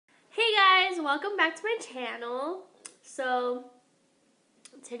welcome back to my channel. So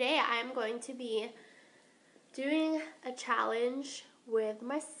today I'm going to be doing a challenge with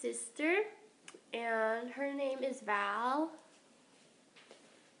my sister, and her name is Val.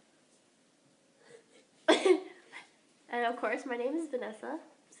 And of course my name is Vanessa,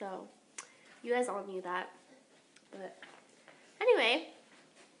 so you guys all knew that. But anyway,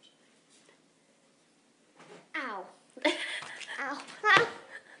 ow. Ow. Ow.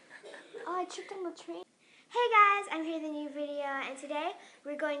 Oh, I tripped on the train. Hey guys, I'm here with a new video, and today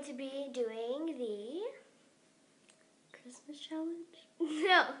we're going to be doing the Christmas challenge?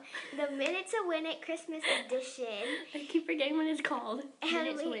 the Minute to Win It Christmas edition. I keep forgetting what it's called.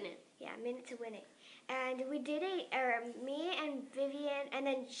 Minute to Win It. Yeah, Minute to Win It. And we did me and Vivian, and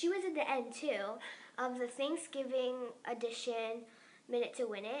then she was at the end too, of the Thanksgiving edition Minute to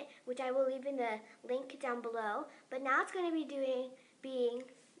Win It, which I will leave in the link down below. But now it's going to be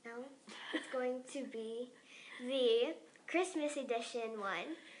the Christmas edition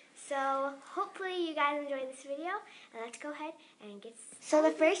one. So hopefully you guys enjoyed this video, and let's go ahead and get started. So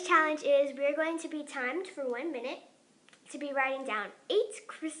the first challenge is we're going to be timed for 1 minute to be writing down 8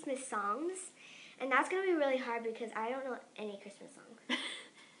 Christmas songs, and that's going to be really hard because I don't know any Christmas songs.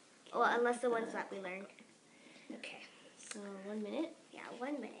 Well, unless the ones that we learned. Okay. So 1 minute? Yeah,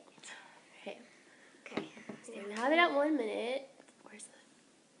 1 minute. Okay. Okay. So we have it at 1 minute. Why isn't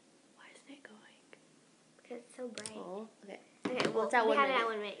it going? Because it's so bright. Oh, okay. Okay, well, it's at we 1 have minute. it at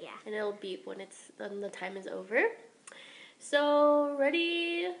 1 minute, yeah. And it'll beep when the time is over. So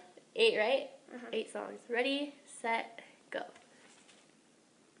ready? 8, right? 8 songs. Ready, set, go.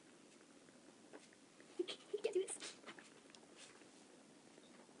 You can do this.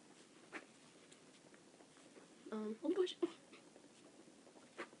 Oh my gosh.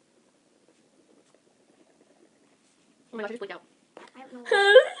 Oh my gosh, I just blanked out. I don't know.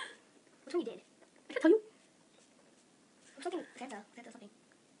 Which one you did? I can't tell you. Something. Santa something.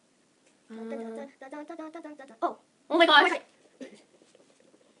 Oh. Oh my gosh.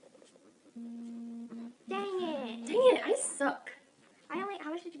 Dang it. Dang it, I suck. How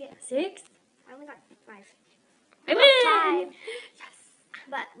much did you get? 6? I only got 5. I'm in. in. Yes.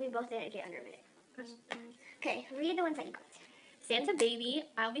 But we both didn't get under a minute. Okay, read the ones that you got. Santa Baby,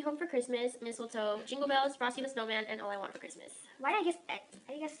 I'll Be Home for Christmas, Mistletoe, Jingle Bells, Frosty the Snowman, and All I Want for Christmas. Why did I guess?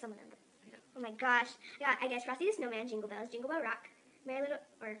 I guess some of them. Oh my gosh. Yeah, I guess Frosty the Snowman, Jingle Bells, Jingle Bell Rock, Merry Little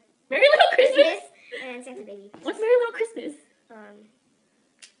Christmas? and Santa Baby. What's Merry Little Christmas?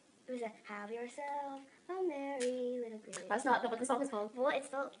 It was a Have Yourself a Merry Little Christmas. That's not what the song is called. Well, it's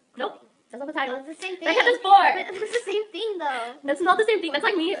spelled. Nope. That's not the title. It's the same thing. I got this 4. But it's the same thing though. That's not the same thing. That's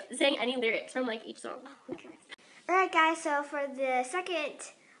like me saying any lyrics from like each song. Okay. Alright guys, so for the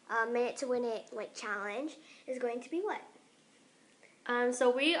second Minute to Win It challenge is going to be what? So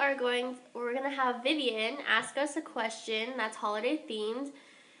we're gonna have Vivian ask us a question that's holiday themed,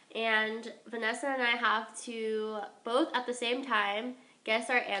 and Vanessa and I have to both at the same time guess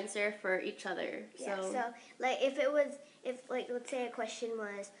our answer for each other. Yeah, so like if let's say a question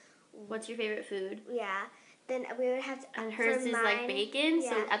was, what's your favorite food? Yeah, then we would have to. And hers is like bacon,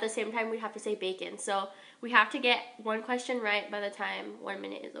 so at the same time we'd have to say bacon. So we have to get one question right by the time 1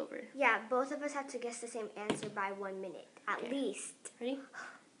 minute is over. Yeah, both of us have to guess the same answer by 1 minute, at least. Ready?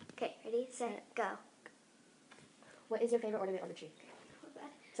 Okay, ready, set, go. What is your favorite ornament on the tree?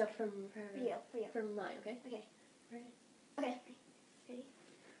 So from you. From mine, okay? Okay. Right. Okay. Ready?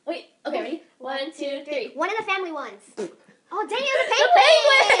 Wait, okay, ready? 1, 2, 3. One of the family ones. Oh, dang it,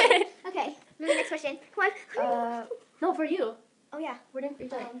 the penguin! Okay, maybe next question. Come on. No, for you. Oh, yeah. We're doing for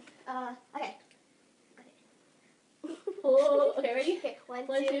each other. Okay. Oh, okay, ready? Okay, 1,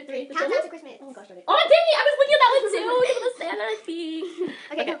 1, 2, 3. Countdown to Christmas. Oh gosh, okay. Oh, dang it! I was looking at that one too. The Santa thing.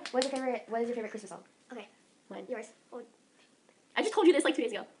 Okay. What is your favorite Christmas song? Okay. Mine. Yours. Oh. I just told you this like 2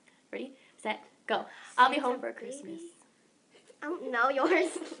 days ago. Ready, set, go. I'll be home for Christmas. I don't know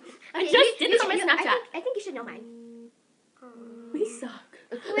yours. I just did this on my Snapchat. I think you should know mine. We suck.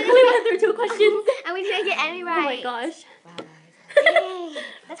 We went through 2 questions. And we didn't get any right. Oh my gosh. Wow, guys. Dang,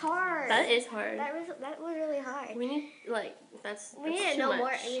 that's hard. That is hard. That was really hard. We need We need to know much.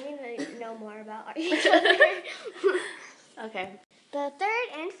 more. We need to know more about each other. Okay. The third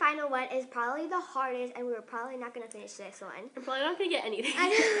and final one is probably the hardest, and we're probably not gonna finish this one. We're probably not gonna get anything.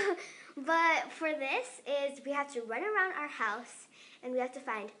 But for this is we have to run around our house, and we have to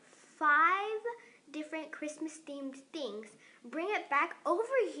find 5 different Christmas themed things. Bring it back over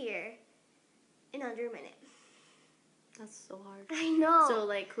here in under a minute. That's so hard. I know. So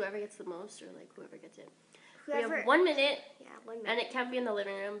whoever gets the most, or whoever gets it. Whoever. We have 1 minute. Yeah, 1 minute. And it can't be in the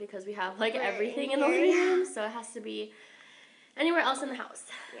living room because we have everything in in the here, living room. So it has to be anywhere else in the house.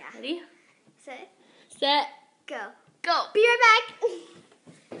 Yeah. Ready? Set. Go. Go. Be right back.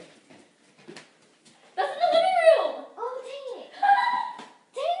 That's in the living room. Oh, dang it.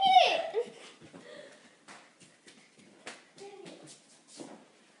 Dang it.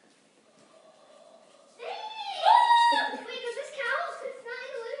 Wait, does this count? It's not in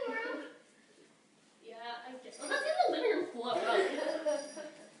the living room. Yeah, I guess. Well, that's in the living room floor.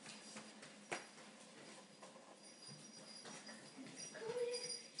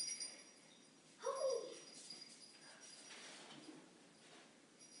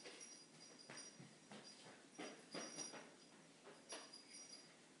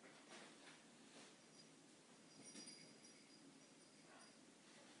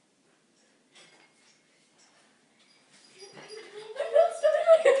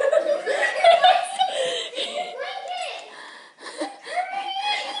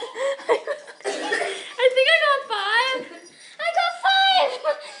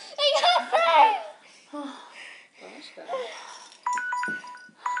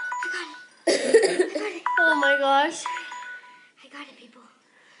 Oh my gosh. I got it, people.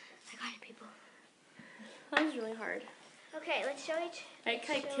 I got it, people. That was really hard. Okay, let's show each. I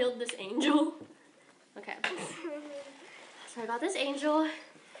kind of killed this angel. Okay. So I got this angel.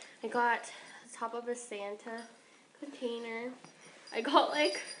 I got the top of a Santa container. I got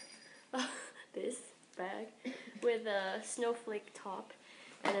like this bag with a snowflake top.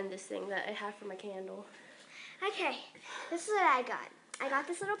 And then this thing that I have for my candle. Okay, this is what I got. I got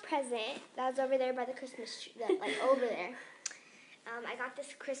this little present that was over there by the Christmas tree, like over there. I got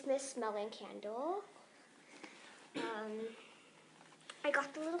this Christmas smelling candle. I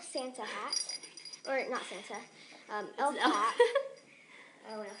got the little Santa hat, or not Santa, elf hat.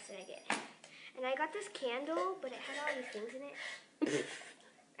 Oh, what else did I get? And I got this candle, but it had all these things in it.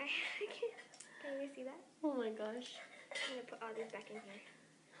 Can you see that? Oh my gosh. I'm gonna put all these back in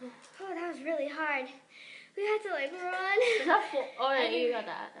here. Oh, that was really hard. We had to like run. Is that full? Oh yeah, you got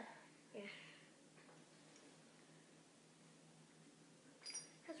that. Yeah.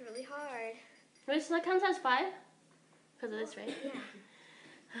 That's really hard. Wait, so that counts as 5? Because of this, right?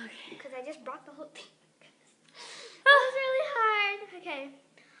 Yeah. Okay. Because I just brought the whole thing. That was really hard. Okay.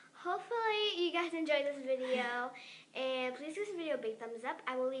 Hopefully you guys enjoyed this video. And please give this video a big thumbs up.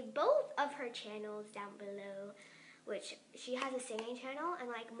 I will leave both of her channels down below. Which she has a singing channel and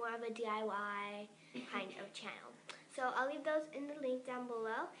like more of a DIY kind of channel. So I'll leave those in the link down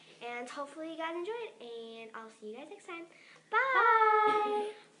below. And hopefully you guys enjoyed. And I'll see you guys next time. Bye.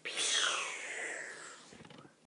 Bye.